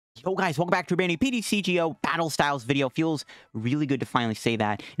Yo guys, welcome back to a brand new PTCGO Battle Styles video. Feels really good to finally say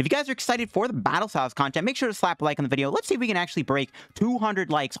that. If you guys are excited for the Battle Styles content, make sure to slap a like on the video. Let's see if we can actually break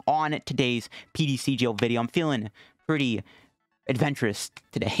 200 likes on today's PTCGO video. I'm feeling pretty adventurous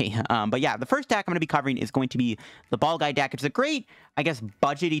today. But yeah, the first deck I'm going to be covering is going to be the Ball Guy deck. It's a great, I guess,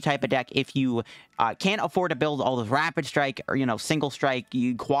 budgety type of deck if you can't afford to build all those Rapid Strike or, Single Strike,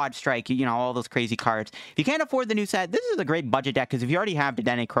 Quad Strike, all those crazy cards. If you can't afford the new set, this is a great budget deck because if you already have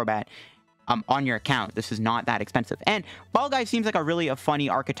Dedenne Crobat on your account, this is not that expensive. And Ball Guy seems like a funny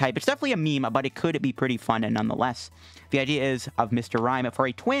archetype. It's definitely a meme, but it could be pretty fun and nonetheless. The idea is of Mr. Rime for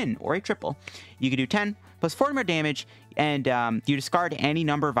a twin or a triple. You can do 10 plus 4 more damage, and you discard any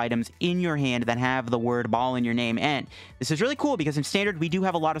number of items in your hand that have the word ball in your name. And this is really cool because in Standard, we do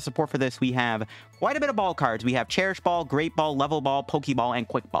have a lot of support for this. We have quite a bit of ball cards. We have Cherish Ball, Great Ball, Level Ball, Pokeball, and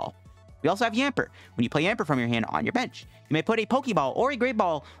Quick Ball. We also have Yamper. When you play Yamper from your hand on your bench, you may put a Pokeball or a Great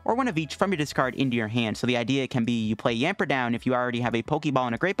Ball or one of each from your discard into your hand. So the idea can be you play Yamper down if you already have a Pokeball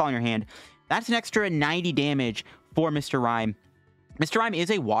and a Great Ball in your hand. That's an extra 90 damage for Mr. Rime. Mr. Rime is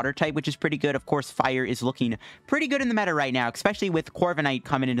a water type, which is pretty good. Of course, fire is looking pretty good in the meta right now, especially with Corviknight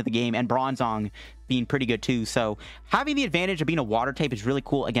coming into the game and Bronzong being pretty good too. So having the advantage of being a water type is really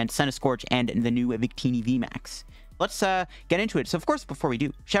cool against Scorch and the new Victini VMAX. Let's get into it. So, of course, before we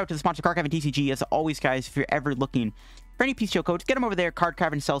do, shout out to the sponsor, Cardcraft and TCG. As always, guys, if you're ever looking for any PTCGO codes, get them over there.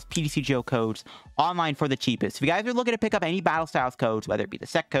 Cardcraft sells PTCGO codes online for the cheapest. If you guys are looking to pick up any Battle Styles codes, whether it be the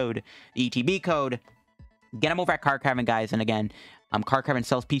SEC code, the ETB code, get them over at Cardcraft, guys. And again, Cardcraft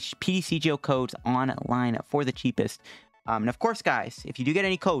sells PTCGO codes online for the cheapest. And of course, guys, if you do get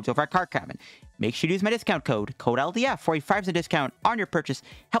any codes over at Cardcraft, make sure to use my discount code LDF for a 5% discount on your purchase.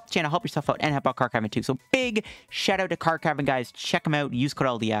 Help the channel, help yourself out, and help out Cardcraft too. So big shout out to Cardcraft, guys. Check them out. Use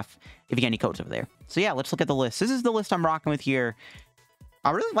code LDF if you get any codes over there. So yeah, let's look at the list. This is the list I'm rocking with here.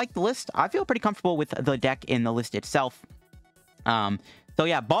 I really like the list. I feel pretty comfortable with the deck in the list itself. So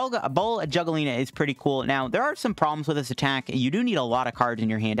yeah, ball juggling is pretty cool. Now, there are some problems with this attack. You do need a lot of cards in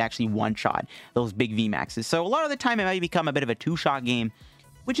your hand to actually one-shot those big VMAXs. So a lot of the time, it might become a bit of a two-shot game,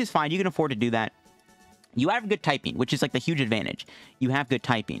 which is fine. You can afford to do that. You have good typing, which is like the huge advantage. You have good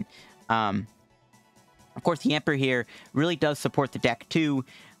typing. Of course, the Yamper here really does support the deck too,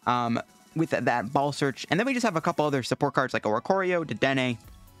 with that ball search. And then we just have a couple other support cards like Oricorio, Dedenne,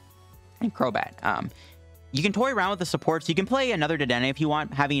 and Crobat. You can toy around with the supports. You can play another Dedenne if you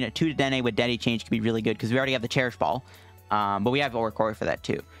want. Having a 2 Dedenne with Dedenne change can be really good because we already have the Cherish Ball. But we have Oricorio for that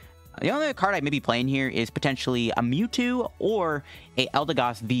too. The only card I may be playing here is potentially a Mewtwo or a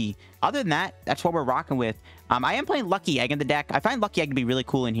Eldegoss V. Other than that, that's what we're rocking with. I am playing Lucky Egg in the deck. I find Lucky Egg to be really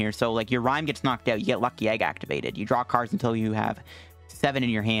cool in here. So like your Rime gets knocked out, you get Lucky Egg activated. You draw cards until you have 7 in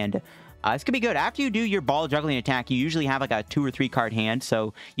your hand. This could be good. After you do your ball juggling attack, you usually have like a 2 or 3 card hand,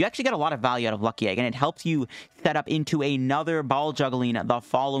 so you actually get a lot of value out of Lucky Egg, and it helps you set up into another ball juggling the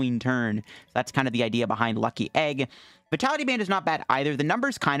following turn. So that's kind of the idea behind Lucky Egg. Vitality Band is not bad either. The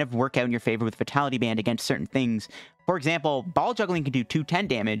numbers kind of work out in your favor with Vitality Band against certain things. For example, ball juggling can do 210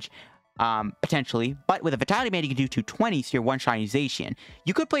 damage, potentially, but with a Vitality Band, you can do 220, so you're one-shotting Zacian.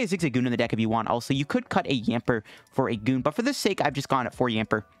 You could play a Zigzagoon in the deck if you want. Also, you could cut a Yamper for a Goon, but for this sake, I've just gone for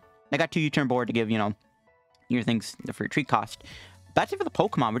Yamper. I got 2 U-Turn Board to give, your things for retreat cost. That's it for the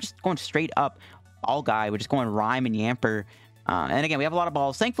Pokemon. We're just going straight up Ball Guy. We're just going Rime and Yamper. And again, we have a lot of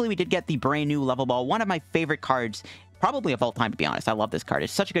balls. Thankfully, we did get the brand new Level Ball. One of my favorite cards, probably of all time, to be honest. I love this card.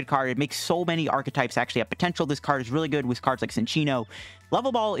 It's such a good card. It makes so many archetypes actually have potential. This card is really good with cards like Cinccino.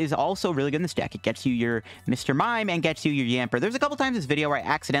 Level Ball is also really good in this deck. It gets you your Mr. Mime and gets you your Yamper. There's a couple times in this video where I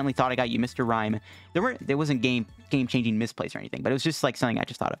accidentally thought I got you Mr. Rime. There wasn't game-changing misplays or anything, but it was just like something I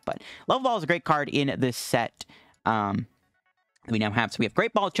just thought of. But Level Ball is a great card in this set. We now have, so we have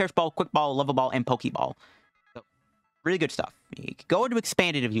Great Ball, Cherish Ball, Quick Ball, Level Ball, and Pokeball. So really good stuff. You could go into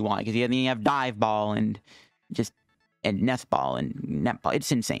Expanded if you want, because you have Dive Ball and Nest Ball and Net Ball.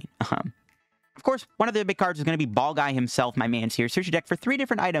 It's insane. Of course, one of the big cards is going to be Ball Guy himself, my man's here. Search your deck for 3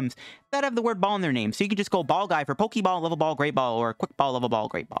 different items that have the word ball in their name. So you can just go Ball Guy for Pokeball, Level Ball, Great Ball, or Quick Ball, Level Ball,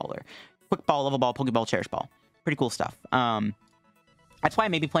 Great Ball, or Quick Ball, Level Ball, Pokeball, Cherish Ball. Pretty cool stuff. That's why I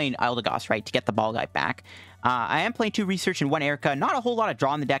may be playing Eldegoss, right, to get the Ball Guy back. I am playing 2 Research and 1 Erika. Not a whole lot of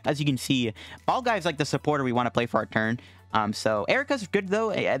draw in the deck. As you can see, Ball Guy is like the supporter we want to play for our turn. So Erika's good,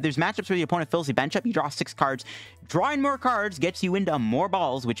 though. There's matchups where the opponent fills the bench up. You draw 6 cards. Drawing more cards gets you into more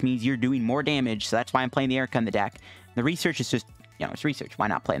balls, which means you're doing more damage. So that's why I'm playing the Erika in the deck. The Research is just, it's Research. Why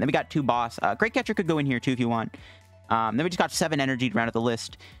not play? And then we got 2 Boss. Great Catcher could go in here, too, if you want. Then we just got 7 energy to round out the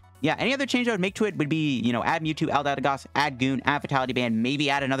list. yeah, any other change I would make to it would be, you know, add Mewtwo, Aldadagos, add Goon, add Vitality Band, maybe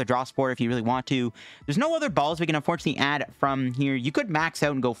add another Draw Spore if you really want to. There's no other balls we can unfortunately add from here. You could max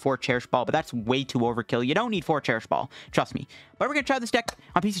out and go 4 Cherish Ball, but that's way too overkill. You don't need 4 Cherish Ball, trust me. But we're going to try this deck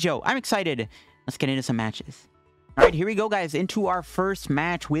on PTCGO. I'm excited. Let's get into some matches. All right, here we go, guys, into our first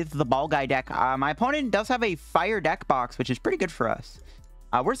match with the Ball Guy deck. My opponent does have a Fire deck box, which is pretty good for us.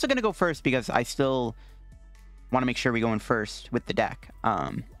 We're still going to go first because I still want to make sure we go in first with the deck.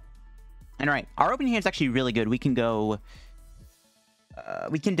 And all right, our opening hand is actually really good. We can go...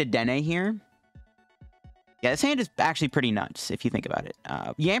 we can Dedenne here. Yeah, this hand is actually pretty nuts, if you think about it.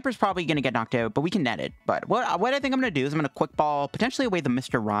 Yamper's probably going to get knocked out, but we can net it. But what I think I'm going to do is I'm going to Quick Ball, potentially away the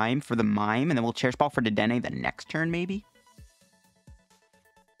Mr. Rime for the Mime, and then we'll Cherish Ball for Dedenne the next turn, maybe?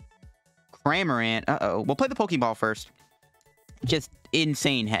 Cramorant. Uh-oh. We'll play the Pokeball first. Just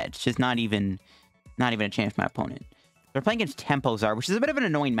insane heads. Just not even a chance for my opponent. They're playing against Tempozar, which is a bit of an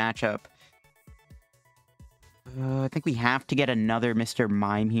annoying matchup. I think we have to get another Mr.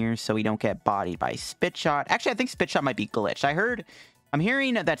 Mime here so we don't get bodied by Spit Shot. Actually, I think Spit Shot might be glitched. I'm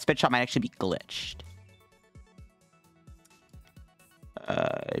hearing that Spit Shot might actually be glitched.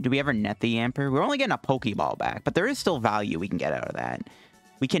 Do we ever net the Yamper? We're only getting a Pokeball back, but there is still value we can get out of that.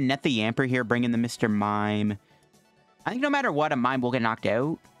 We can net the Yamper here, bring in the Mr. Mime. I think no matter what, a Mime will get knocked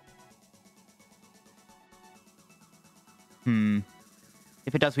out.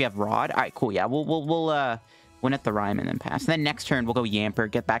 If it does, we have Rod. All right, cool. Yeah, we'll win at the Rime and then pass. And then next turn, we'll go Yamper,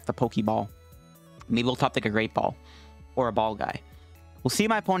 get back the Pokeball. Maybe we'll top like a Great Ball or a Ball Guy. We'll see what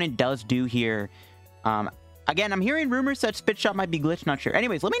my opponent does do here. Again, I'm hearing rumors that Spit Shot might be glitched. Not sure.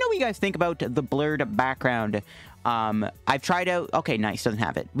 Anyways, let me know what you guys think about the blurred background. I've tried out... Okay, nice. Doesn't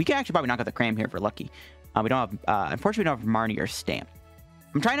have it. We can actually probably knock out the Cram here if we're lucky. We don't have... unfortunately, we don't have Marnie or Stamp.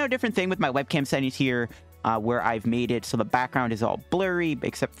 I'm trying out a different thing with my webcam settings here. Where I've made it so the background is all blurry,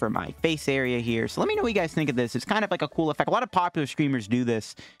 except for my face area here. So let me know what you guys think of this. It's kind of like a cool effect. A lot of popular streamers do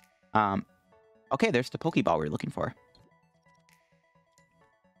this. Okay, there's the Pokeball we were looking for.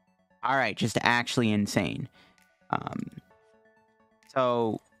 All right, just actually insane.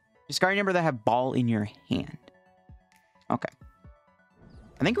 So, discard a number that have ball in your hand. Okay.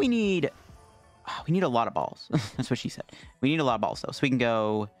 I think we need a lot of balls. That's what she said. We need a lot of balls, though. So we can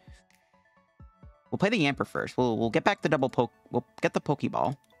go... We'll play the Yamper first. We'll get back the double poke. We'll get the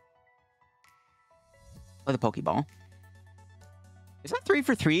Pokeball. Play the Pokeball. Is that 3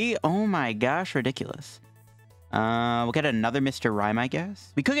 for 3? Oh my gosh, ridiculous. We'll get another Mr. Rime, I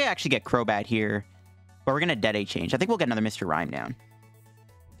guess. We could actually get Crobat here, but we're gonna Dead change. I think we'll get another Mr. Rime down.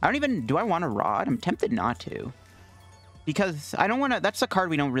 I don't even... Do I want a Rod? I'm tempted not to. Because I don't want to... That's a card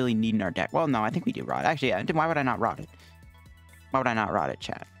we don't really need in our deck. Well, no, I think we do Rod. Actually, yeah. Why would I not Rod it? Why would I not Rod it,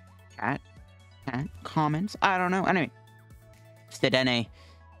 chat? Chat? Comments? I don't know. Anyway. It's Dedenne.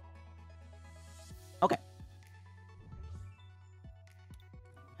 Okay.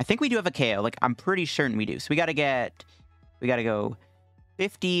 I think we do have a KO. Like, I'm pretty certain we do. So we gotta go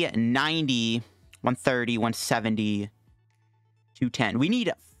 50, 90, 130, 170, 210. We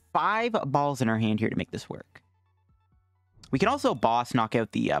need 5 balls in our hand here to make this work. We can also boss knock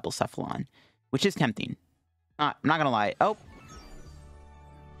out the Blacephalon, which is tempting. I'm not gonna lie. Oh.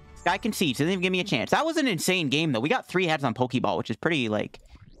 Guy concedes. Doesn't even give me a chance. That was an insane game, though. We got 3 heads on Pokeball, which is pretty, like,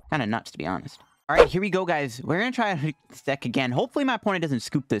 kind of nuts, to be honest. All right, here we go, guys. We're going to try this deck again. Hopefully, my opponent doesn't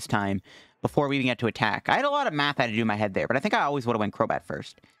scoop this time before we even get to attack. I had a lot of math I had to do in my head there, but I think I always would have went Crobat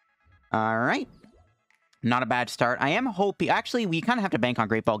first. All right. Not a bad start. I am hoping... Actually, we kind of have to bank on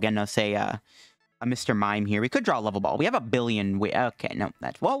Great Ball getting us a Mr. Mime here. We could draw a Level Ball. We have a billion... Okay, no.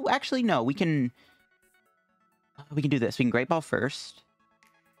 That's... Well, actually, no. We can do this. We can Great Ball first.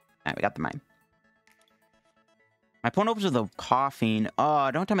 Alright, we got the Mime. My opponent opens with a Coughing. Oh,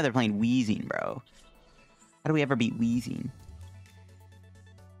 don't tell me they're playing Wheezing, bro. How do we ever beat Wheezing?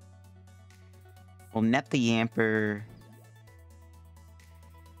 We'll net the Yamper.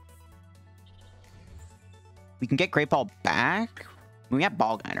 We can get Great Ball back. We have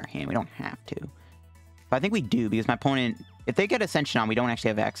Ball Guy in our hand. We don't have to. But I think we do, because my opponent... If they get Ascension on, we don't actually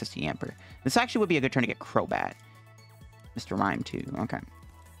have access to Yamper. This actually would be a good turn to get Crobat. Mr. Rime, too. Okay.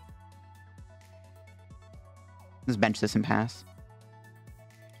 Let's bench this and pass.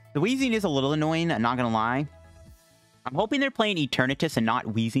 The Wheezing is a little annoying, I'm not gonna lie. I'm hoping they're playing Eternatus and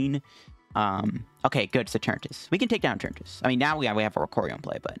not Wheezing. Okay, good, it's Eternatus. We can take down Eternatus. I mean, now we have Oricorio in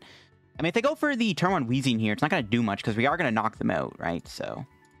play, but... I mean, if they go for the turn 1 Wheezing here, it's not gonna do much, because we are gonna knock them out, right? So,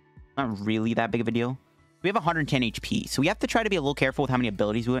 not really that big of a deal. We have 110 HP, so we have to try to be a little careful with how many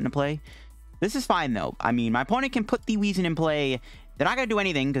abilities we put into play. This is fine, though. I mean, my opponent can put the Wheezing in play. They're not gonna do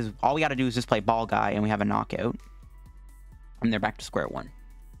anything, because all we gotta do is just play Ball Guy, and we have a knockout. And they're back to square one.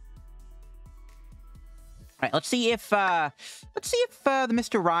 right, let's see if the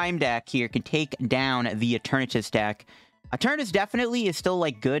Mr. Rime deck here can take down the Eternatus deck. Eternatus definitely is still,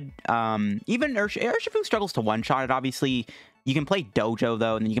 like, good. Even Urshifu struggles to one-shot it, obviously. You can play Dojo,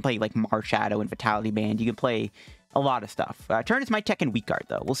 though, and then you can play, like, Marshadow and Vitality Band. You can play a lot of stuff. Eternatus might tech in Weak Guard,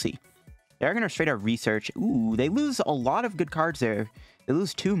 though. We'll see. They're going to straight up research. Ooh, they lose a lot of good cards there. They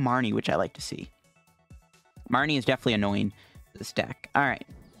lose 2 Marnie, which I like to see. Marnie is definitely annoying this deck. All right.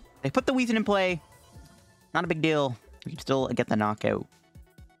 They put the Weezing in play. Not a big deal. We can still get the knockout.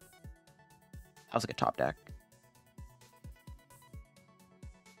 That was a good top deck.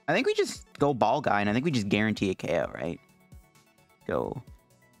 I think we just go Ball Guy, and I think we just guarantee a KO, right? Go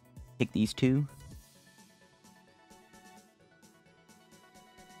take these 2.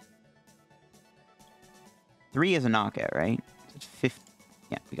 Three is a knockout, right? So it's 50.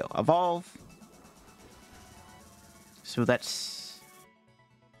 Yeah, we go Evolve. So that's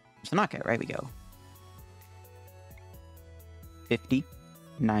it's a knockout, right? We go 50,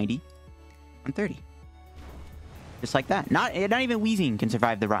 90, 130. Just like that. Not even Weezing can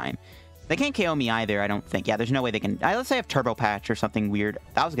survive the Rime. They can't KO me either, I don't think. Yeah, there's no way they can. Let's say I have Turbo Patch or something weird.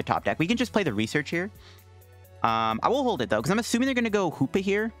 That was a good top deck. We can just play the Research here. I will hold it, though, because I'm assuming they're going to go Hoopa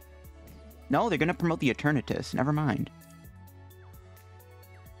here. No, they're going to promote the Eternatus. Never mind.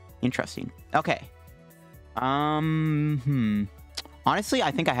 Interesting. Okay. Honestly,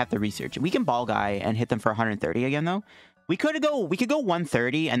 I think I have to Research. We can Ball Guy and hit them for 130 again, though. We could go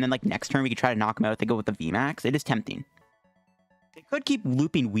 130, and then, like, next turn we could try to knock them out if they go with the VMAX. It is tempting. They could keep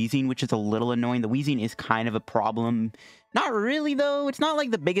looping Weezing, which is a little annoying. The Weezing is kind of a problem. Not really, though. It's not,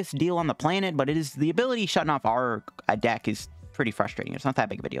 like, the biggest deal on the planet, but it is the ability shutting off our deck is pretty frustrating. It's not that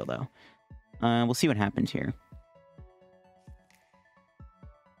big of a deal, though. We'll see what happens here.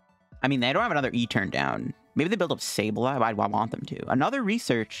 I mean, they don't have another E-turn down. Maybe they build up Sable. I want them to. Another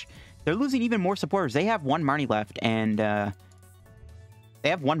Research. They're losing even more supporters. They have 1 Marnie left, and they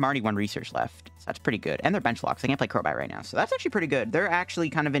have 1 Marnie, 1 Research left. So that's pretty good. And they're bench locks. They can't play Crobat right now. So that's actually pretty good. They're actually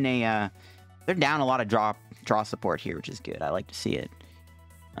kind of in a... they're down a lot of draw support here, which is good. I like to see it.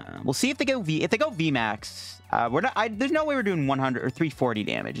 We'll see if they go if they go VMAX. We're not. There's no way we're doing 100 or 340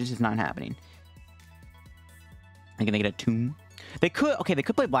 damage. It's just not happening. I think they get a Tomb. They could. Okay, they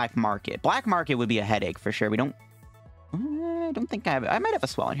could play Black Market. Black Market would be a headache for sure. We don't. I don't think I have... I might have a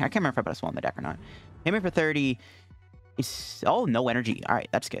Swell in here. I can't remember if I put a Swell in the deck or not. Hit me for 30. Oh, no energy. All right,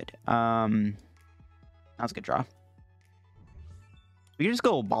 that's good. That was a good draw. We can just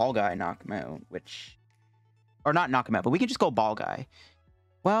go Ball Guy, knock him out, which... Or not knock him out, but we can just go Ball Guy.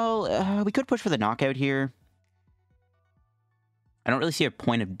 Well, we could push for the knockout here. I don't really see a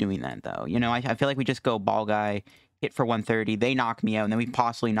point of doing that, though. You know, I feel like we just go Ball Guy, hit for 130, they knock me out, and then we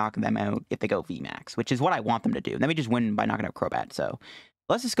possibly knock them out if they go VMAX, which is what I want them to do. And then we just win by knocking out Crobat. So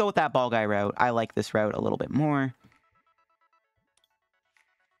let's just go with that Ball Guy route. I like this route a little bit more.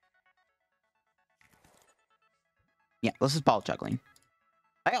 Yeah, let's just ball juggling.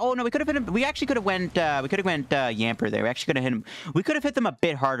 Oh no, we could have hit him. We actually could have went. We could have went Yamper there. We actually could have hit him. We could have hit them a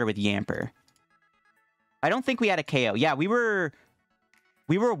bit harder with Yamper. I don't think we had a KO. Yeah, we were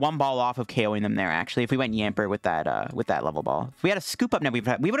 1 ball off of KOing them there. Actually, if we went Yamper with that level ball, if we had a Scoop Up Net,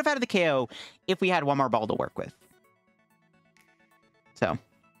 we would have had the KO if we had 1 more ball to work with. So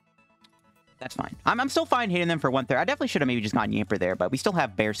that's fine. I'm still fine hitting them for 130. I definitely should have maybe just gone Yamper there, but we still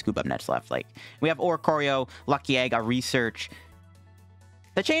have bare Scoop Up Nets left. Like we have Oricorio, Lucky Egg, a Research.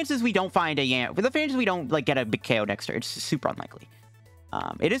 The chances we don't find a Yamper, the chances we don't like get a big KO next turn, it's super unlikely.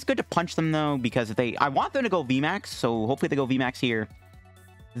 It is good to punch them though, because if I want them to go VMAX, so hopefully they go VMAX here.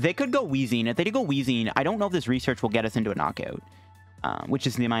 They could go Weezing. If they do go Weezing, I don't know if this Research will get us into a knockout, which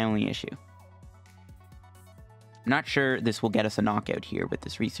is my only issue. I'm not sure this will get us a knockout here with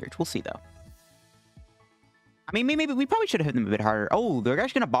this Research. We'll see though. I mean, maybe we probably should have hit them a bit harder. Oh, they're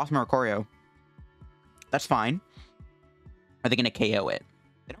actually gonna boss Oricorio. That's fine. Are they gonna KO it?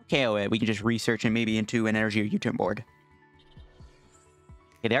 If they don't KO it, we can just Research and maybe into an energy or U-turn board.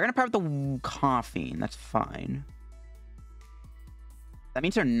 Okay, they're gonna power the Coughing. That's fine. That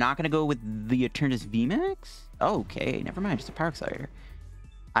means they're not gonna go with the Eternatus VMAX? Okay, never mind. Just a Power Accelerator.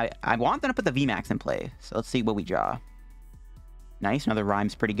 I want them to put the VMAX in play. So let's see what we draw. Nice. Another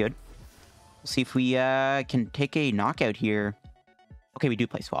Rime's pretty good. We'll see if we can take a knockout here. Okay, we do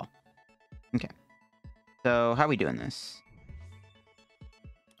play Swell. Okay. So how are we doing this?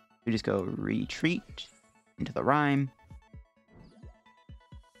 We just go Retreat into the Rime.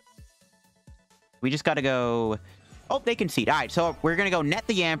 We just got to go... Oh, they concede. All right, so we're going to go net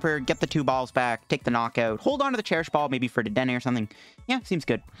the Yamper, get the 2 balls back, take the knockout, hold on to the Cherish Ball, maybe for Dedenne or something. Yeah, seems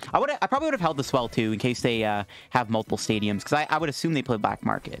good. I probably would have held the Swell, too, in case they have multiple stadiums, because I would assume they play Black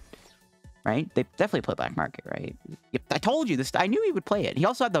Market. right? They definitely play Black Market, right? Yep, I told you this. I knew he would play it. He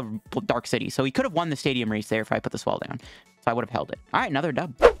also had the Dark City, so he could have won the stadium race there if I put the Swell down. So I would have held it. All right, another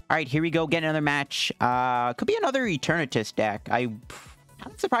dub. All right, here we go. Get another match. Could be another Eternatus deck. I'm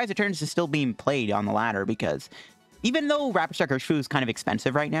surprised Eternatus is still being played on the ladder because even though Rapid Strike Urshifu is kind of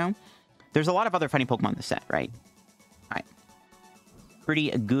expensive right now, there's a lot of other funny Pokemon in the set, right? All right.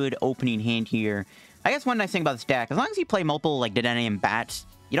 Pretty good opening hand here. I guess one nice thing about this deck, as long as you play multiple like Dedenne and Bats,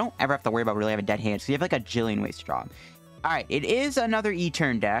 you don't ever have to worry about really having dead hands. So you have like a jillion ways to draw. All right, it is another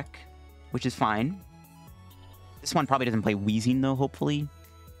E-turn deck, which is fine. This one probably doesn't play Wheezing though, hopefully.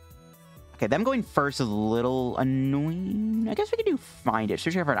 Okay, them going first is a little annoying. I guess we can do find it.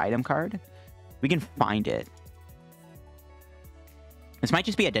 Searching for an item card. We can find it. This might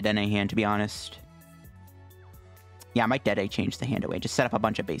just be a Dedenne hand, to be honest. Yeah, I might Dedenne change the hand away. Just set up a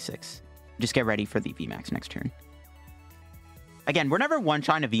bunch of basics. Just get ready for the VMAX next turn. Again, we're never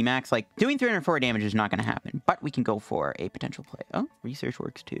one-shotting a VMAX. Like, doing 304 damage is not going to happen. But we can go for a potential play. Oh, research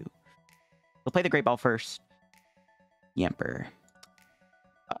works too. We'll play the Great Ball first. Yamper.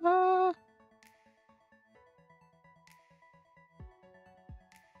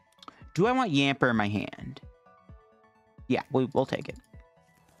 Do I want Yamper in my hand? Yeah, we'll take it.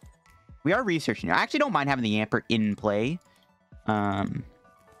 We are researching it. I actually don't mind having the Yamper in play.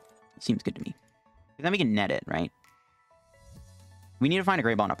 Seems good to me. Then we can net it, right? We need to find a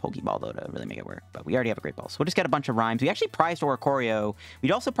Great Ball and a Pokeball, though, to really make it work. But we already have a Great Ball. So we'll just get a bunch of Rimes. We actually prized Oricorio.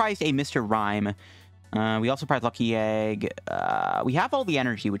 We'd also prized a Mr. Rime. We also prized Lucky Egg. We have all the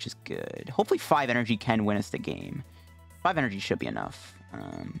energy, which is good. Hopefully 5 energy can win us the game. 5 energy should be enough.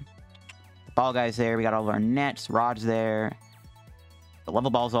 The Ball Guy's there. We got all of our nets. Rod's there. The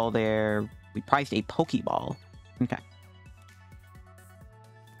Level Ball's all there. We prized a Pokeball. Okay.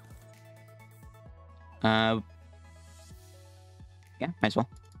 Yeah, might as well.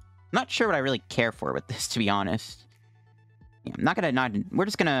 I'm not sure what I really care for with this, to be honest. Yeah, I'm not gonna we're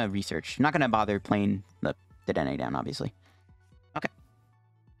just gonna research. I'm not gonna bother playing the Dedenne down, obviously. Okay.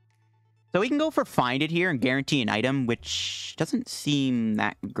 So we can go for find it here and guarantee an item, which doesn't seem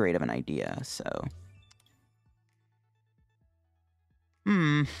that great of an idea, so.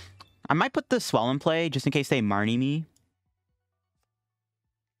 I might put the Swell in play just in case they Marnie me.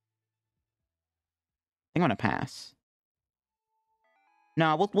 I think I'm gonna pass.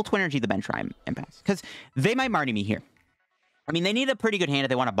 No, we'll Twin Energy the bench Rime and pass. Because they might Marnie me here. I mean, they need a pretty good hand if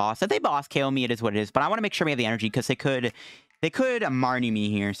they want to boss. If they boss KO me, it is what it is. But I want to make sure we have the energy because they could Marnie me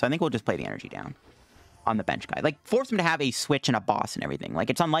here. So I think we'll just play the energy down on the bench guy. Like, force him to have a switch and a boss and everything. Like,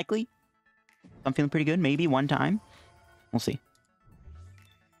 it's unlikely. I'm feeling pretty good. Maybe one time. We'll see.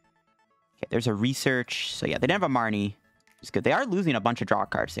 Okay, there's a research. So yeah, they didn't have a Marnie. It's good. They are losing a bunch of draw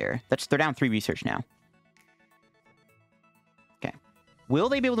cards there. They're down 3 research now. Will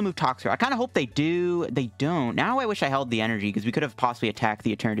they be able to move Toxicroak? I kind of hope they do. They don't. Now I wish I held the energy because we could have possibly attacked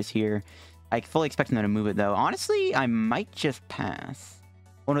the Eternatus here. I fully expect them to move it, though. Honestly, I might just pass.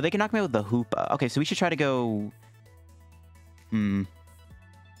 Oh, no, they can knock me out with the Hoopa. Okay, so we should try to go... I mean,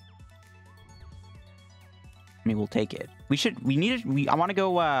 we'll take it. I want to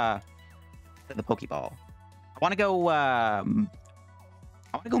go, the Pokeball. I want to go,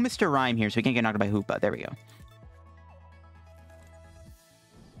 Mr. Rime here so we can get knocked by Hoopa. There we go.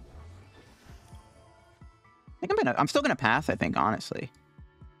 I'm still gonna pass, I think, honestly.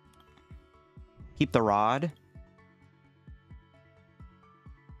 Keep the Rod.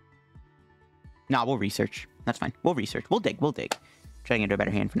 Nah, we'll research. That's fine. We'll research. We'll dig. Try to get into a better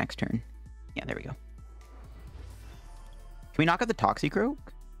hand for next turn. Yeah, there we go. Can we knock out the Toxicroak?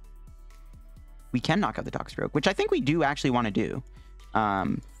 We can knock out the Toxicroak, which I think we do actually want to do. Let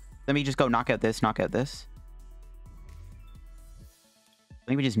me just go knock out this. I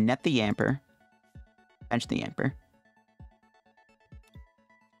think we just net the Yamper. Bench the Yamper.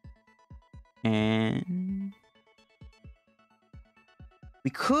 And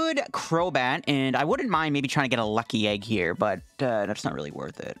we could Crobat, and I wouldn't mind maybe trying to get a Lucky Egg here, but that's not really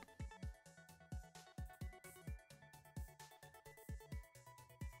worth it.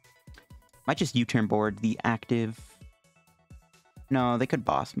 Might just U-Turn Board the active. No, they could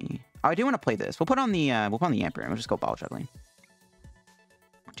boss me. Oh, I do want to play this. We'll put on the Yamper, and we'll just go ball juggling.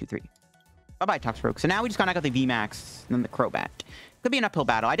 1, 2, 3. Bye-bye, Toxicroak. So now we just got to knock out the VMAX and then the Crobat. Could be an uphill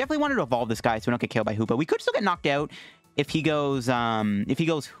battle. I definitely wanted to evolve this guy so we don't get killed by Hoopa. We could still get knocked out if he goes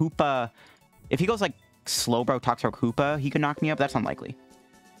Hoopa. If he goes like Slowbro Toxicroak Hoopa, he could knock me up. That's unlikely.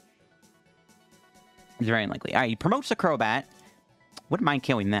 It's very unlikely. All right, he promotes the Crobat. Wouldn't mind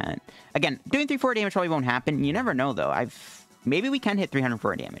killing that. Again, doing 3-4 damage probably won't happen. You never know though. Maybe we can hit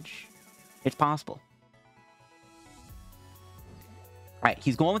 304 damage. It's possible. All right,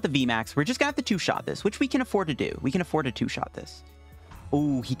 he's going with the VMAX. We're just going to have to two-shot this, which we can afford to do. We can afford to two-shot this.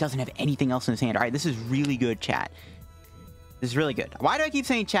 Oh, he doesn't have anything else in his hand. All right, this is really good, chat. This is really good. Why do I keep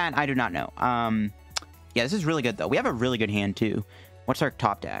saying chat? I do not know. Yeah, this is really good, though. We have a really good hand, too. What's our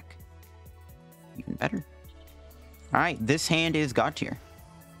top deck? Even better. All right, this hand is God tier.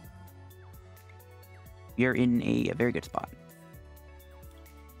 We are in a very good spot.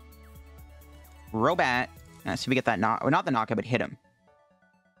 Crobat. See if we get that knock, or not the knockout, but hit him.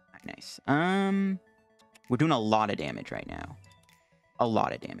 Nice. We're doing a lot of damage right now. A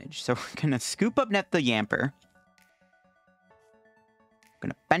lot of damage. So we're gonna scoop up net the Yamper.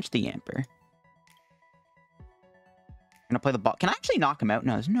 Gonna bench the Yamper. Gonna play the ball. Can I actually knock him out?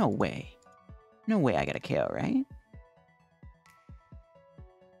 No, there's no way. No way I get a KO, right?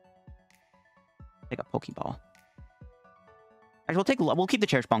 Take a Pokeball. Actually, we'll keep the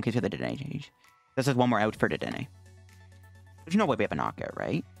Cherish Ball in case we have the Dedenne-GX. This is one more out for Dedenne. There's no way we have a knockout,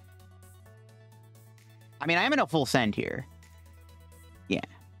 right? I mean, I am in a full send here. Yeah.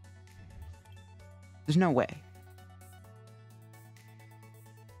 There's no way.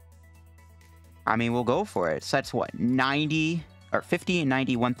 I mean, we'll go for it. So that's what? 90, or 50,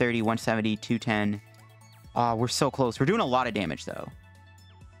 90, 130, 170, 210. We're so close. We're doing a lot of damage, though.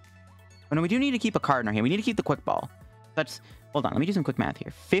 But no, we do need to keep a card in our hand. We need to keep the quick ball. That's... Hold on, let me do some quick math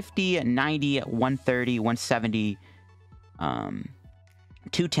here. 50, 90, 130, 170,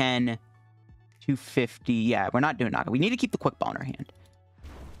 210, 250. Yeah, we're not doing knockout. We need to keep the quick ball in our hand.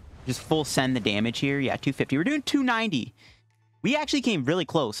 Just full send the damage here. Yeah, 250. We're doing 290. We actually came really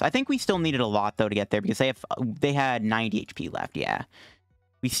close. I think we still needed a lot, though, to get there, because they had 90 HP left. Yeah.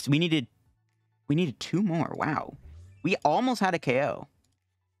 We needed 2 more. Wow. We almost had a KO.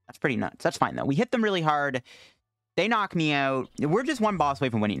 That's pretty nuts. That's fine, though. We hit them really hard. They knock me out. We're just one boss away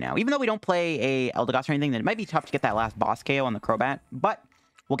from winning now. Even though we don't play a Eldegoss or anything, then it might be tough to get that last boss KO on the Crobat. But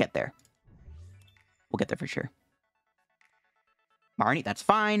we'll get there. We'll get there for sure. Marnie, that's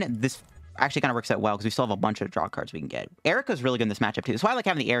fine. This actually kind of works out well because we still have a bunch of draw cards we can get. Erika's really good in this matchup too. That's why I like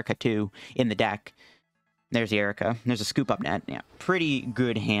having the Erika too in the deck. There's the Erika. There's a Scoop Up Net. Yeah, pretty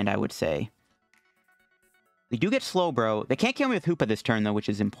good hand, I would say. They do get slow, bro. They can't kill me with Hoopa this turn, though, which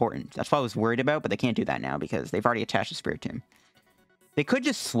is important. That's what I was worried about, but they can't do that now because they've already attached a Spiritomb. They could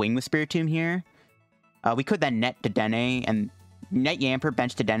just swing with Spiritomb here. We could then net Dedenne and net Yamper,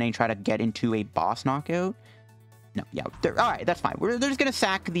 bench Dedenne, and try to get into a boss knockout. No, yeah. All right, that's fine. They're just going to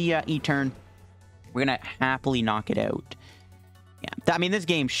sack the E-turn. We're going to happily knock it out. Yeah, I mean, this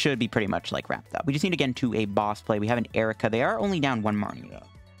game should be pretty much, like, wrapped up. We just need to get into a boss play. We have an Erika. They are only down 1 Marnie, though.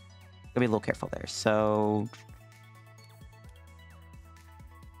 Gotta be a little careful there. So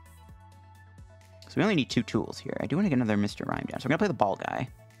we only need 2 tools here. I do want to get another Mr. Rime down. So we're gonna play the Ball Guy.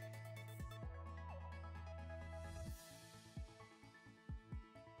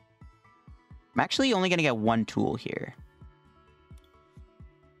 I'm actually only gonna get 1 tool here.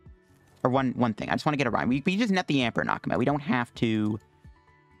 Or one thing. I just want to get a Rime. We just net the Yamper and knock him out. We don't have to...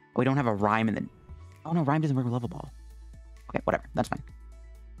 Oh, we don't have a Rime in the... Oh no, Rime doesn't work with Level Ball. Okay, whatever. That's fine.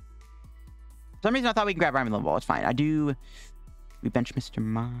 For some reason, I thought we could grab Rime and Level Ball. It's fine. I do... We bench Mr.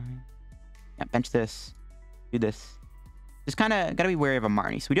 Mime. Yeah, bench this. Do this. Just kind of got to be wary of a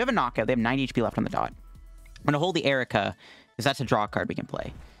Marnie. So we do have a knockout. They have 90 HP left on the dot. I'm going to hold the Erika, because that's a draw card we can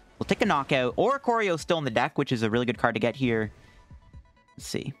play. We'll take a knockout. Oricorio is still in the deck, which is a really good card to get here. Let's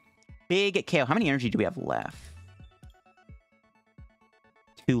see. Big KO. How many energy do we have left?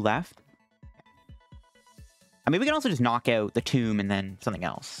 2 left. I mean, we can also just knock out the Tomb and then something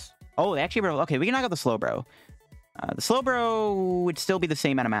else. Oh, they actually... Okay, we can knock out the Slowbro. The Slowbro would still be the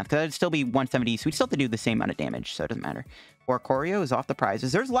same amount of math, because it'd still be 170, so we'd still have to do the same amount of damage, so it doesn't matter. Oricorio is off the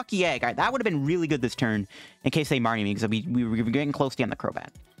prizes. There's Lucky Egg. All right, that would have been really good this turn, in case they Marnie me, because we were getting close to on the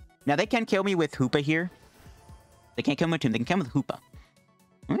Crobat. Now, they can kill me with Hoopa here. They can't kill me with Tomb. They can kill me with Hoopa.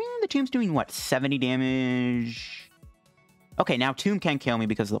 The Tomb's doing, what, 70 damage? Okay, now Tomb can kill me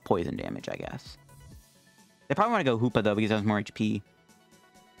because of the poison damage, I guess. They probably want to go Hoopa, though, because it has more HP.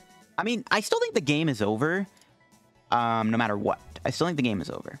 I mean, I still think the game is over. No matter what. I still think the game is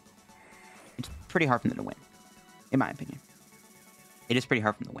over. It's pretty hard for them to win. In my opinion. It is pretty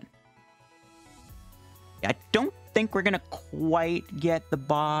hard for them to win. Yeah, I don't think we're going to quite get the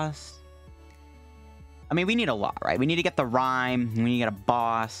boss. I mean, we need a lot, right? We need to get the Rime. We need to get a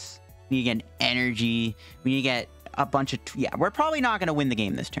boss. We need to get an energy. We need to get a bunch of... Yeah, we're probably not going to win the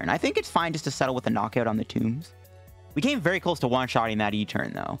game this turn. I think it's fine just to settle with a knockout on the Tombs. We came very close to one-shotting that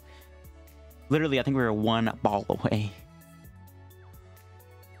E-turn, though. Literally, I think we were 1 ball away.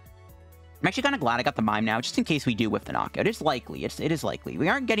 I'm actually kind of glad I got the Mime now, just in case we do whiff the knockout. It's likely. It is likely. We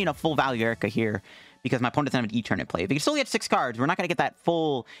aren't getting a full value Erika here because my opponent doesn't have an E-turn in play. If we can still get 6 cards, we're not going to get that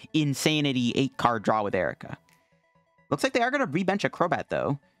full insanity 8-card draw with Erika. Looks like they are going to rebench a Crobat,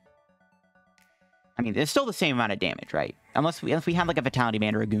 though. I mean, it's still the same amount of damage, right? Unless we have, like, a Vitality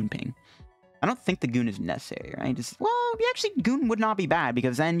Band or a Goon Ping. I don't think the Goon is necessary, right? Well, actually, Goon would not be bad,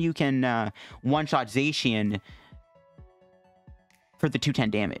 because then you can one-shot Zacian for the 210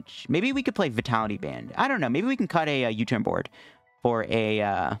 damage. Maybe we could play Vitality Band. I don't know. Maybe we can cut a U-turn board for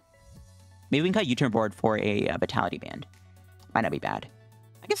a... maybe we can cut U-turn board for a Vitality Band. Might not be bad.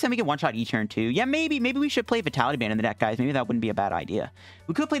 I guess then we can one-shot E-turn too. Yeah, maybe we should play Vitality Band in the deck, guys. Maybe that wouldn't be a bad idea.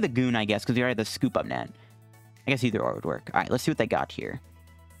 We could play the Goon, I guess, because we already have the Scoop Up Net. I guess either or would work. All right, let's see what they got here.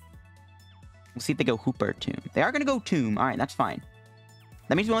 We'll see if they go Hooper Tomb. They are going to go Tomb. All right, that's fine.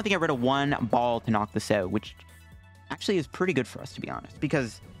 That means we only have to get rid of 1 ball to knock this out, which actually is pretty good for us, to be honest,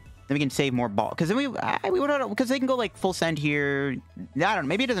 because then we can save more ball. Because then because they can go like full send here. I don't know.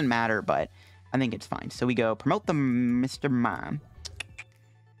 Maybe it doesn't matter, but I think it's fine. So we go promote the Mr. Mime.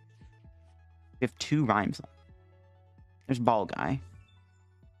 We have 2 Rimes left. There's Ball Guy.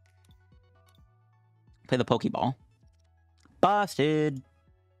 Play the Pokeball. Busted.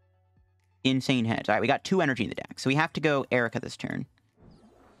 Insane heads. All right, we got 2 energy in the deck, so we have to go Erika this turn.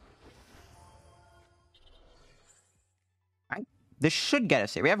 This should get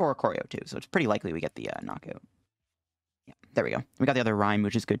us here. We have Oricorio, too, so it's pretty likely we get the knockout. Yeah, there we go. We got the other Rime,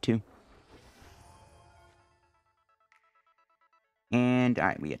 which is good, too. And, all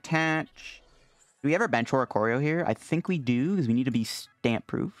right, we attach. Do we ever bench Oricorio here? I think we do, because we need to be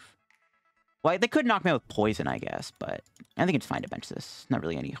stamp-proof. Well, they could knock me out with Poison, I guess, but I think it's fine to bench this. Not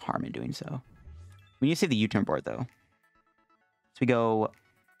really any harm in doing so. We need to save the U-turn board, though. So we go...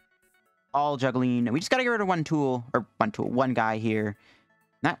 all juggling. We just gotta get rid of one guy here. And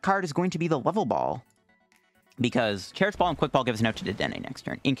that card is going to be the Level Ball. Because Cherish Ball and Quick Ball gives us an out to Dedenne next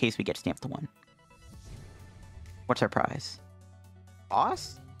turn, in case we get stamped to 1. What's our prize?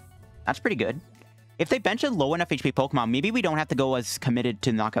 Boss? That's pretty good. If they bench a low enough HP Pokemon, maybe we don't have to go as committed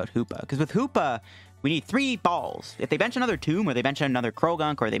to knock out Hoopa. Because with Hoopa, we need 3 balls. If they bench another Tomb, or they bench another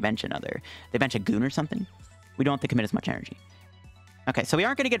Krogunk, or they bench a Goon or something, we don't have to commit as much energy. Okay, so we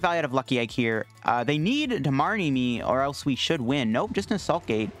aren't going to get value out of Lucky Egg here. They need to Marnie me, or else we should win. Nope, just an Assault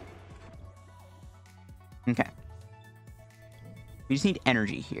Gate. Okay. We just need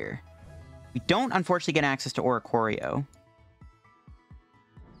energy here. We don't, unfortunately, get access to Oricorio.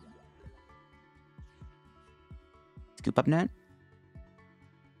 Scoop Up Net.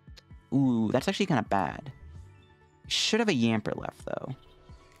 Ooh, that's actually kind of bad. We should have a Yamper left, though.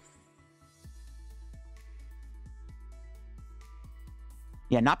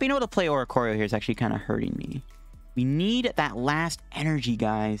 Yeah, not being able to play Oricorio here is actually kind of hurting me. We need that last energy,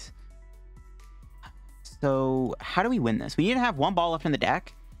 guys. So, how do we win this? We need to have 1 ball left in the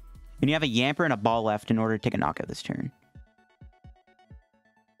deck. And you have a Yamper and a ball left in order to take a knockout this turn.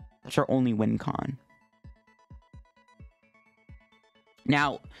 That's our only win con.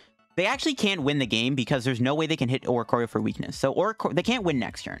 Now, they actually can't win the game because there's no way they can hit Oricorio for weakness. So, they can't win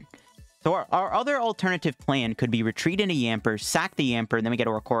next turn. So our other alternative plan could be retreat into Yamper, sack the Yamper, and then we get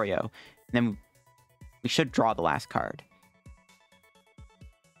Oricorio. And then we should draw the last card.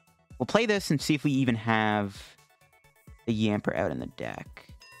 We'll play this and see if we even have the Yamper out in the deck.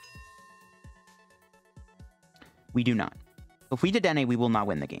 We do not. If we Dedenne, we will not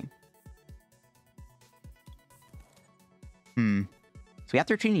win the game. So we have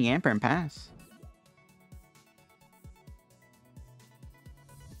to retreat into Yamper and pass.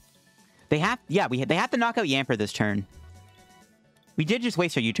 They have to knock out Yamper this turn. We did just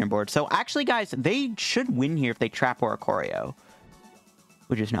waste our U-turn board. So actually, guys, they should win here if they trap Oricorio,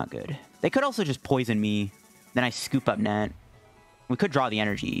 which is not good. They could also just poison me. Then I Scoop Up Net. We could draw the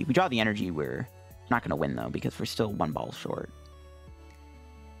energy. If we draw the energy, we're not going to win, though, because we're still 1 ball short.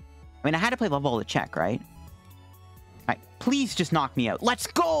 I mean, I had to play Level Ball to check, right? All right, please just knock me out. Let's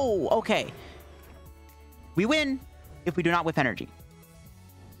go! Okay. We win if we do not whip energy.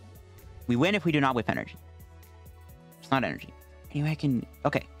 We win if we do not whip energy. It's not energy. Anyway, I can...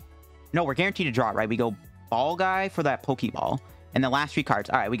 Okay. No, we're guaranteed to draw, right? We go Ball Guy for that Pokeball. And the last 3 cards.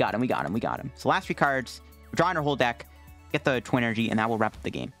 All right, we got him. So last 3 cards. We're drawing our whole deck. Get the Twin Energy, and that will wrap up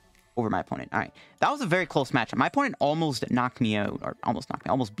the game over my opponent. All right. That was a very close matchup. My opponent almost knocked me out. Or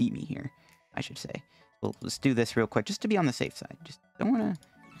almost beat me here, I should say. Let's do this real quick, just to be on the safe side. Just don't want to...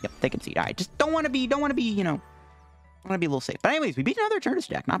 Yep, they concede. All right, just don't want to be, you know... I want to be a little safe. But anyways, we beat another Cherish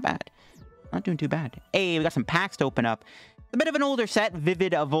deck. Not bad. Not doing too bad. Hey, we got some packs to open up. A bit of an older set,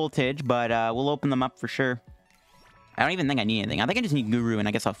 Vivid Voltage, but we'll open them up for sure. I don't even think I need anything. I think I just need Guru, and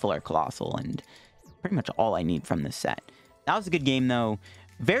I guess I'll Full Art Colossal, and pretty much all I need from this set. That was a good game, though.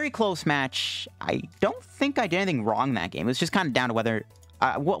 Very close match. I don't think I did anything wrong in that game. It was just kind of down to whether...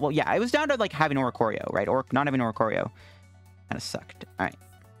 well, yeah, it was down to, like, having Oricorio, right? Or not having Oricorio. Kind of sucked. All right.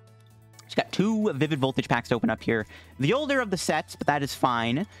 Just got 2 Vivid Voltage packs to open up here. The older of the sets, but that is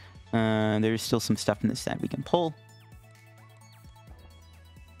fine. There's still some stuff in this set we can pull.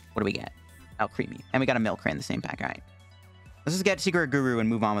 What do we get? Creamy. And we got a Milkran in the same pack. All right. Let's just get Secret Guru and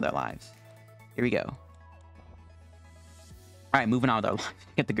move on with our lives. Here we go. All right, moving on with our lives.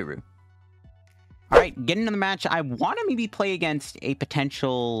 Get the Guru. All right, getting into the match. I want to maybe play against a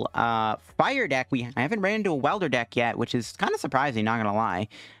potential fire deck. I haven't ran into a welder deck yet, which is kind of surprising, not going to lie.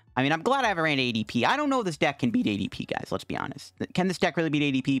 I mean, I'm glad I haven't ran to ADP. I don't know if this deck can beat ADP, guys. Let's be honest. Can this deck really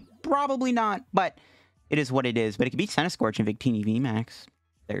beat ADP? Probably not, but it is what it is. But it can beat Centiskorch and Victini VMAX.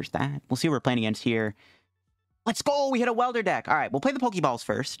 There's that. We'll see what we're playing against here. Let's go! We hit a welder deck. All right, we'll play the Pokeballs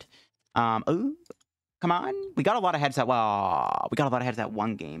first. Ooh, come on. We got a lot of heads that... Well, we got a lot of heads that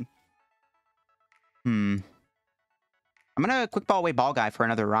one game. I'm going to quick ball away Ball Guy for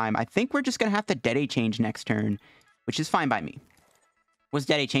another Rime. I think we're just going to have to Dedenne change next turn, which is fine by me. Was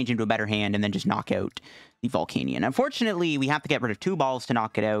Dedenne change into a better hand and then just knock out the Volcanion. Unfortunately, we have to get rid of 2 balls to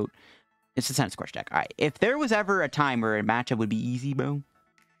knock it out. It's a Centiskorch deck. All right, if there was ever a time where a matchup would be easy, bro,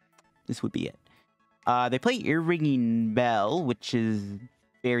 this would be it. They play Earringing Bell, which is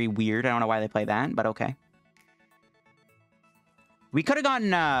very weird. I don't know why they play that, but okay. We could have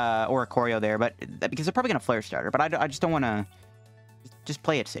gotten Oricorio there, but because they're probably going to Flare Starter. But I just don't want to just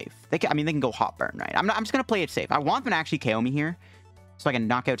play it safe. I mean, they can go Hot Burn, right? I'm just going to play it safe. I want them to actually KO me here so I can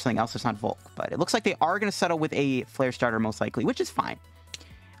knock out something else that's not Volk. But it looks like they are going to settle with a Flare Starter most likely, which is fine.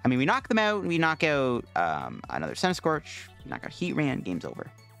 I mean, we knock them out. We knock out another Centiskorch. We knock out Heatran. Game's over.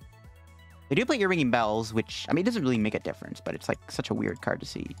 They do play Earringing Bells, which, I mean, it doesn't really make a difference, but it's like such a weird card to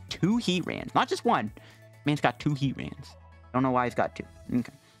see. 2 Heatrans, not just 1. Man's got 2 Heatrans. Don't know why he's got 2.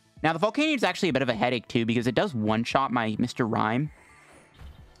 Okay. Now, the Volcanion is actually a bit of a headache, too, because it does one-shot my Mr. Rime,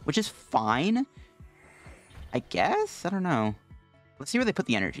 which is fine, I guess? I don't know. Let's see where they put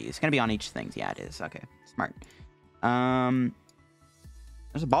the energy. It's going to be on each thing. Yeah, it is. Okay, smart.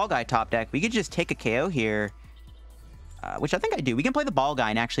 There's a Ball Guy top deck. We could just take a KO here, which I think I do. We can play the Ball Guy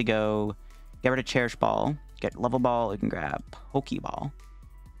and actually go... Get rid of Cherish Ball. Get Level Ball. We can grab Pokeball.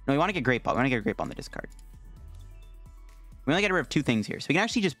 No, we want to get Great Ball. We want to get a Great Ball on the discard. We only get rid of 2 things here. So we can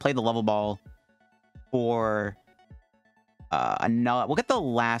actually just play the Level Ball for another... We'll get the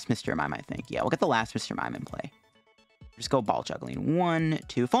last Mr. Mime, I think. Yeah, we'll get the last Mr. Mime in play. Just go Ball Juggling. 1,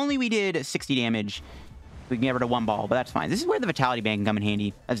 2. If only we did 60 damage, we can get rid of 1 ball, but that's fine. This is where the Vitality Band can come in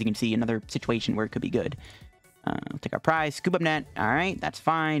handy. As you can see, another situation where it could be good. We'll take our prize. Scoop Up Net. All right, that's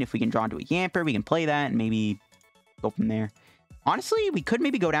fine. If we can draw into a Yamper, we can play that and maybe go from there. Honestly, we could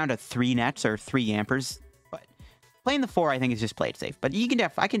maybe go down to 3 nets or 3 Yampers, but playing the 4, I think, is just played safe. But you can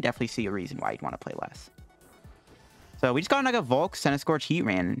I can definitely see a reason why you'd want to play less. So we just got like a Volk, Centiskorch,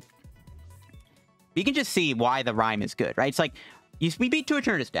 Heatran. You can just see why the Rime is good, right? It's like, we beat 2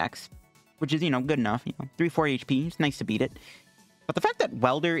 Eternatus decks, which is, you know, good enough. You know, 3-4 HP. It's nice to beat it. But the fact that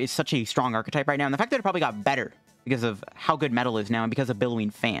Welder is such a strong archetype right now, and the fact that it probably got better because of how good Metal is now and because of Billowing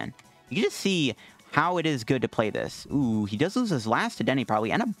Fan, you can just see how it is good to play this. Ooh, he does lose his last to Denny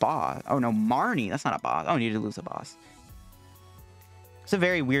probably, and a boss. Oh no, Marnie. That's not a boss. Oh, he did lose a boss. It's a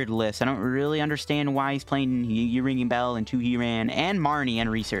very weird list. I don't really understand why he's playing Ringing Bell and 2 Heatran and Marnie and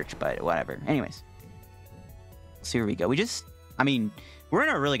Research, but whatever. Anyways. Let's see where we go. I mean, we're in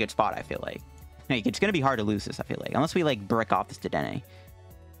a really good spot, I feel like. Like, it's going to be hard to lose this, I feel like. Unless we, like, brick off this Dedenne.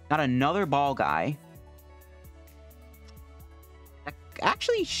 Got another Ball Guy.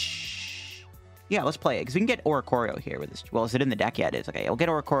 Actually, yeah, let's play it. Because we can get Oricorio here with this. Well, is it in the deck? Yeah, it is. Okay, we'll get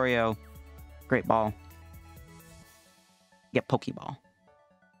Oricorio. Great Ball. Get Pokeball.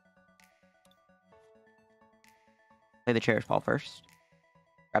 Play the Cherish Ball first.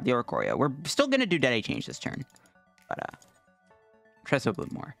 Grab the Oricorio. We're still going to do Dedenne change this turn. But, try this a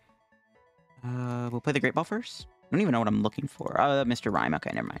bit more. We'll play the Great Ball first. I don't even know what I'm looking for. Mr. Rime. Okay,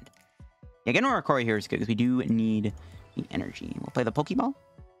 never mind. Yeah, getting Oricorio here is good because we do need the energy. We'll play the Pokeball.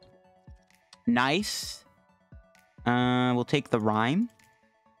 Nice. We'll take the Rime.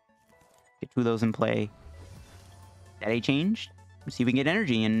 Get 2 of those in play. Dedenne changed. Let's see if we can get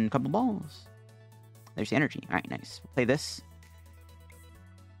energy in a couple balls. There's the energy. All right, nice. We'll play this.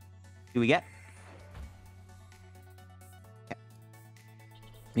 What do we get? Okay.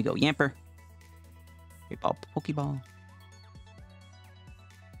 We go Yamper. Great Ball, Pokeball.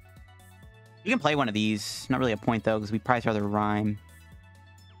 You can play one of these. Not really a point, though, because we prize rather Rime.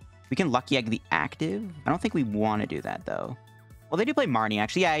 We can Lucky Egg the active. I don't think we want to do that, though. Well, they do play Marnie,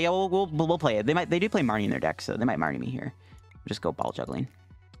 actually. Yeah, we'll play it. They do play Marnie in their deck, so they might Marnie me here. We'll just go ball juggling.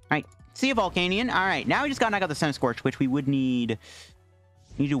 All right. See a Volcanion. All right. Now we just got to knock out the Sun Scorch, which we would need.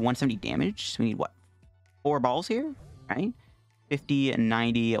 We need to do 170 damage. So we need what? 4 balls here, right? 50,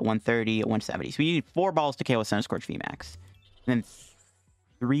 90, 130, 170. So we need 4 balls to KO Sun Scorch VMAX. And then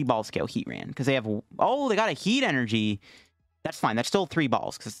 3 balls to KO Heat Ran. Because they have... Oh, they got a Heat Energy. That's fine. That's still 3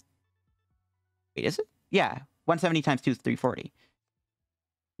 balls. Because... Wait, is it? Yeah. 170 times 2 is 340.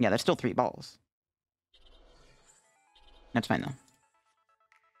 Yeah, that's still 3 balls. That's fine, though.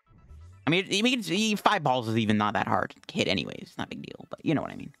 I mean, we can, 5 balls is even not that hard to hit anyways. It's not a big deal, but you know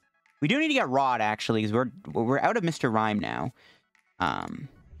what I mean. We do need to get Rod, actually, because we're out of Mr. Rime now. Yeah,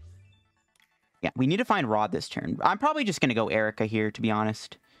 we need to find Rod this turn. I'm probably just going to go Erika here, to be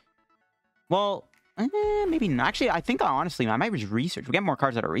honest. Well, maybe not. Actually, I think, honestly, I might just research. We get more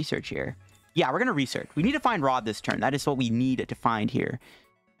cards out of research here. Yeah, we're going to research. We need to find Rod this turn. That is what we need to find here.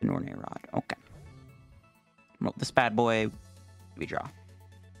 An Ordinary Rod. Okay. Roll this bad boy. We draw.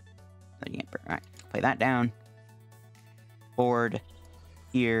 Yamper. All right. Play that down. Board.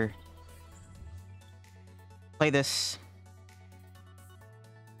 Here. Play this.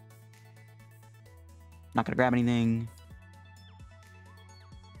 Not going to grab anything.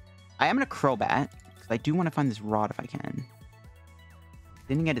 I am going to Crobat. Because I do want to find this Rod if I can.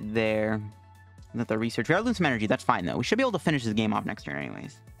 Didn't get it there. Let the research. We are losing some energy. That's fine, though. We should be able to finish this game off next turn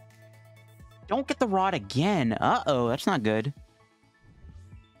anyways. Don't get the Rod again. Uh-oh. That's not good.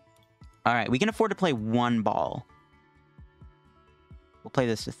 All right. We can afford to play 1 ball. We'll play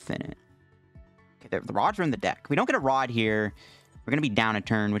this to thin it. Okay, the Rods are in the deck. We don't get a Rod here. We're going to be down a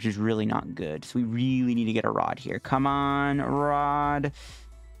turn, which is really not good. So we really need to get a Rod here. Come on, Rod.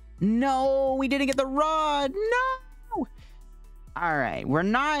 No, we didn't get the Rod. No. All right. We're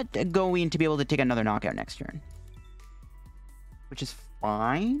not going to be able to take another knockout next turn. Which is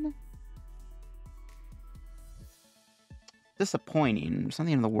fine. Disappointing. It's not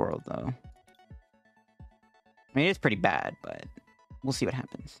the end of the world, though. I mean, it is pretty bad, but we'll see what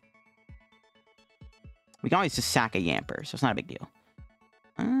happens. We can always just sack a Yamper, so it's not a big deal.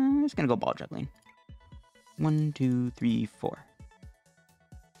 I'm just going to go ball juggling. 1, 2, 3, 4.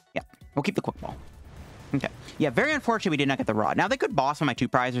 Yeah, we'll keep the quick ball. Okay. Yeah, very unfortunate we did not get the Rod. Now, they could boss on my 2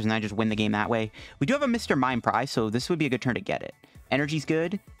 prizers and I just win the game that way. We do have a Mr. Mime prize, so this would be a good turn to get it. Energy's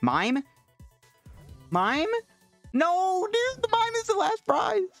good. Mime? Mime? No, dude, the Mime is the last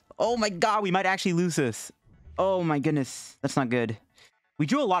prize. Oh my god, we might actually lose this. Oh my goodness, that's not good. We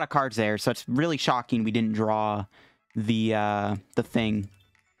drew a lot of cards there, so it's really shocking we didn't draw the thing,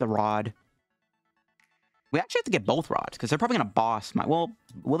 the Rod. We actually have to get both Rods, because they're probably going to boss my... Well,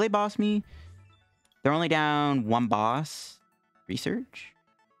 will they boss me? They're only down 1 boss. Research?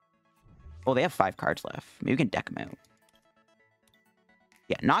 Oh, they have 5 cards left. Maybe we can deck them out.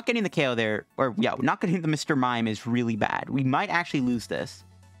 Yeah, not getting the KO there, or yeah, not getting the Mr. Mime is really bad. We might actually lose this.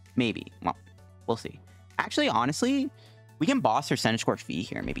 Maybe. Well, we'll see. Actually, honestly, we can boss their Sun Scorch V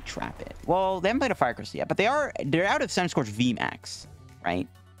here and maybe trap it. Well, they haven't played a Fire Crystal yet, but they're out of Sun Scorch V Max, right?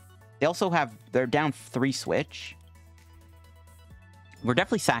 They also have, they're down 3 switch. We're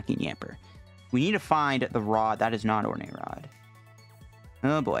definitely sacking Yamper. We need to find the Rod. That is not Ordinary Rod.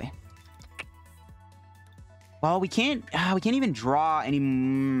 Oh boy. Well, we can't even draw any...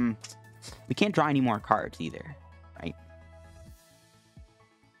 we can't draw any more cards either, right?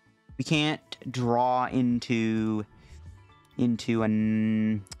 We can't draw into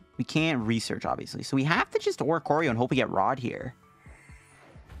an... We can't research, obviously. So we have to just Oricorio and hope we get Rod here.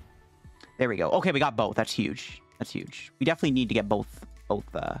 There we go. Okay, we got both. That's huge. That's huge. We definitely need to get both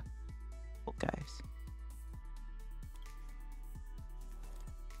guys.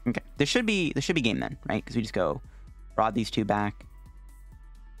 Okay, this should be game then, right? Because we just go Rod these 2 back.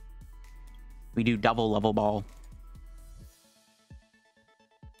 We do double Level Ball.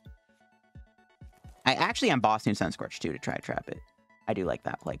 I actually am bossing Sun Scorch too to try to trap it. I do like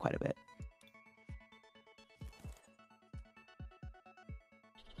that play quite a bit.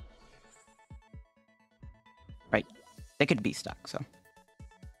 Right, they could be stuck. So,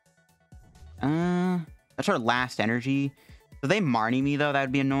 that's our last energy. If they Marnie me, though, that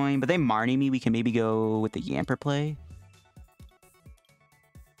would be annoying. But they Marnie me, we can maybe go with the Yamper play.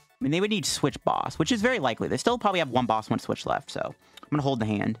 I mean, they would need switch boss, which is very likely. They still probably have 1 boss, 1 switch left, so I'm going to hold the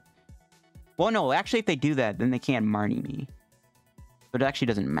hand. Well, no, actually, if they do that, then they can't Marnie me. But it actually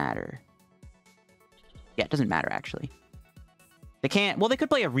doesn't matter. Yeah, it doesn't matter, actually. They can't... Well, they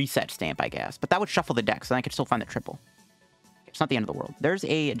could play a reset stamp, I guess. But that would shuffle the deck, so then I could still find the triple. It's not the end of the world. There's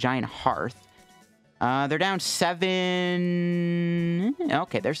a giant hearth. They're down 7.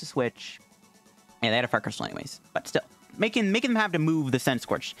 Okay, there's the switch. Yeah, they had a Fire Crystal anyways. But still, making them have to move the Scent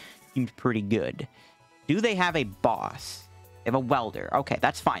Scorch seems pretty good. Do they have a boss? They have a Welder. Okay,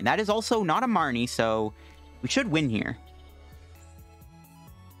 that's fine. That is also not a Marnie, so we should win here.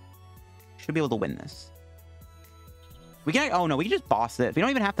 Should be able to win this. We can... Oh, no, we can just boss this. We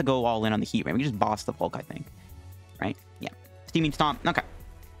don't even have to go all in on the Heat Ray. We can just boss the Volk, I think. Right? Yeah. Steaming Stomp. Okay.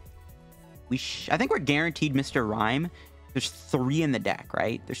 I think we're guaranteed Mr. Rime. There's 3 in the deck,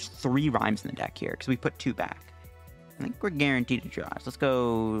 right? There's 3 Rimes in the deck here, because we put 2 back. I think we're guaranteed to draw. So let's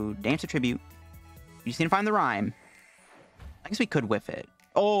go Dance of Tribute. We just need to find the Rime. I guess we could whiff it.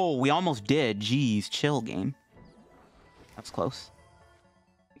 Oh, we almost did. Jeez, chill, game. That was close.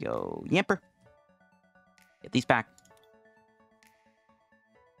 We go Yamper. Get these back.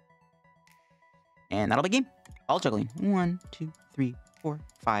 And that'll be game. All juggling. 1, 2, 3, 4,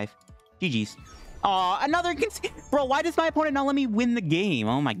 5. GG's. Aw, another... Bro, why does my opponent not let me win the game?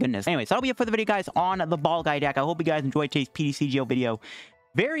 Oh my goodness. Anyways, that'll be it for the video, guys, on the Ball Guy deck. I hope you guys enjoyed today's PTCGO video.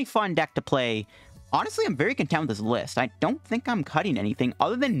 Very fun deck to play. Honestly, I'm very content with this list. I don't think I'm cutting anything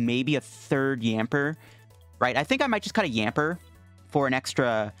other than maybe a 3rd Yamper, right? I think I might just cut a Yamper for an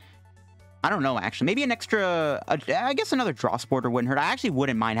extra... I don't know, actually. Maybe an extra... I guess another draw supporter wouldn't hurt. I actually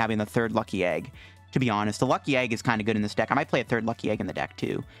wouldn't mind having the 3rd Lucky Egg, to be honest. The Lucky Egg is kind of good in this deck. I might play a 3rd Lucky Egg in the deck,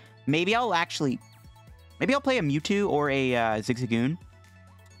 too. Maybe I'll actually... Maybe I'll play a Mewtwo or a Zigzagoon.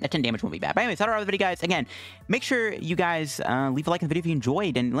 That 10 damage won't be bad. But anyways, that's all the video, guys. Again, make sure you guys leave a like in the video if you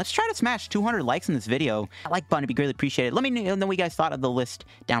enjoyed. And let's try to smash 200 likes in this video. That like button would be greatly appreciated. Let me know what you guys thought of the list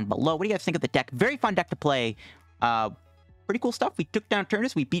down below. What do you guys think of the deck? Very fun deck to play. Pretty cool stuff. We took down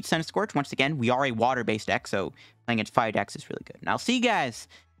Turnus. We beat Scent Scorch. Once again, we are a water-based deck, so playing against fire decks is really good. And I'll see you guys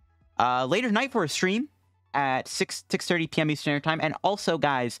later tonight for a stream at 6:30 p.m. Eastern Standard Time. And also,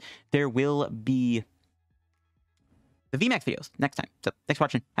 guys, there will be the VMAX videos next time. So thanks for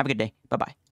watching. Have a good day. Bye-bye.